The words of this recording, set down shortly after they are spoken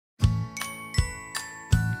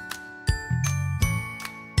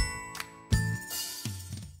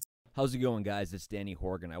How's it going, guys? It's Danny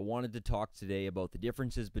Horgan. I wanted to talk today about the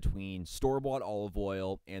differences between store-bought olive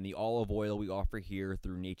oil and the olive oil we offer here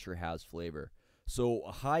through Nature Has Flavor. So,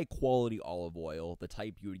 a high-quality olive oil, the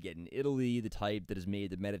type you would get in Italy, the type that has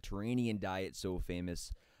made the Mediterranean diet so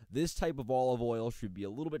famous, this type of olive oil should be a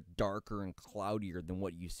little bit darker and cloudier than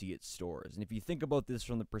what you see at stores. And if you think about this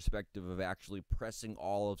from the perspective of actually pressing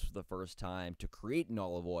olives for the first time to create an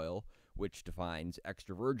olive oil, which defines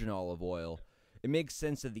extra virgin olive oil, it makes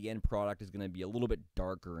sense that the end product is going to be a little bit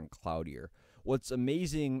darker and cloudier. What's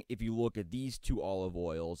amazing if you look at these two olive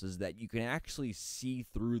oils is that you can actually see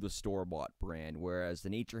through the store-bought brand, whereas the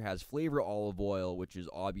Nature Has Flavor olive oil, which is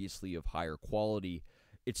obviously of higher quality,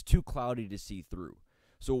 it's too cloudy to see through.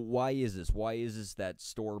 So why is this? Why is this that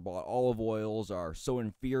store-bought olive oils are so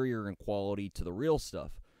inferior in quality to the real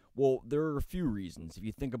stuff? Well, there are a few reasons. If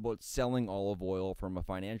you think about selling olive oil from a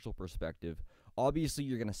financial perspective, obviously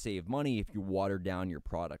you're going to save money if you water down your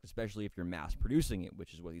product, especially if you're mass producing it,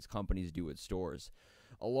 which is what these companies do at stores.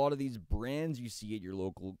 A lot of these brands you see at your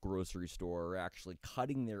local grocery store are actually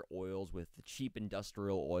cutting their oils with the cheap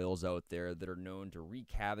industrial oils out there that are known to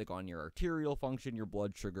wreak havoc on your arterial function, your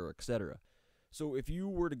blood sugar, etc. So if you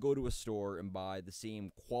were to go to a store and buy the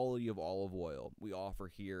same quality of olive oil we offer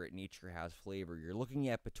here at Nature Has Flavor, you're looking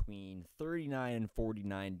at between $39 and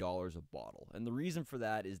 $49 a bottle. And the reason for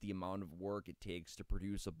that is the amount of work it takes to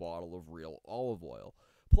produce a bottle of real olive oil.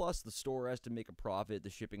 Plus, the store has to make a profit, the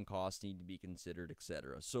shipping costs need to be considered,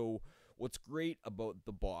 etc. So, what's great about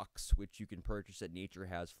the box, which you can purchase at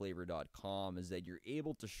naturehasflavor.com, is that you're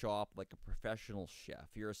able to shop like a professional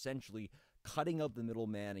chef. You're essentially cutting out the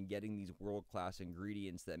middleman and getting these world-class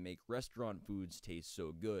ingredients that make restaurant foods taste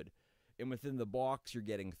so good. And within the box, you're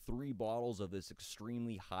getting 3 bottles of this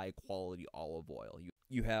extremely high-quality olive oil.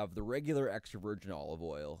 You have the regular extra virgin olive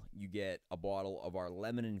oil, you get a bottle of our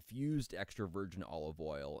lemon-infused extra virgin olive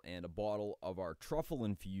oil, and a bottle of our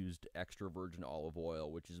truffle-infused extra virgin olive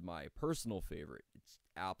oil, which is my personal favorite. It's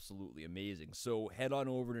absolutely amazing. So head on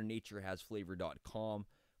over to naturehasflavor.com,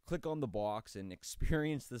 click on the box, and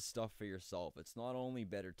experience this stuff for yourself. It's not only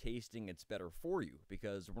better tasting, it's better for you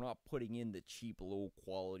because we're not putting in the cheap,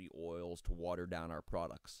 low-quality oils to water down our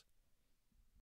products.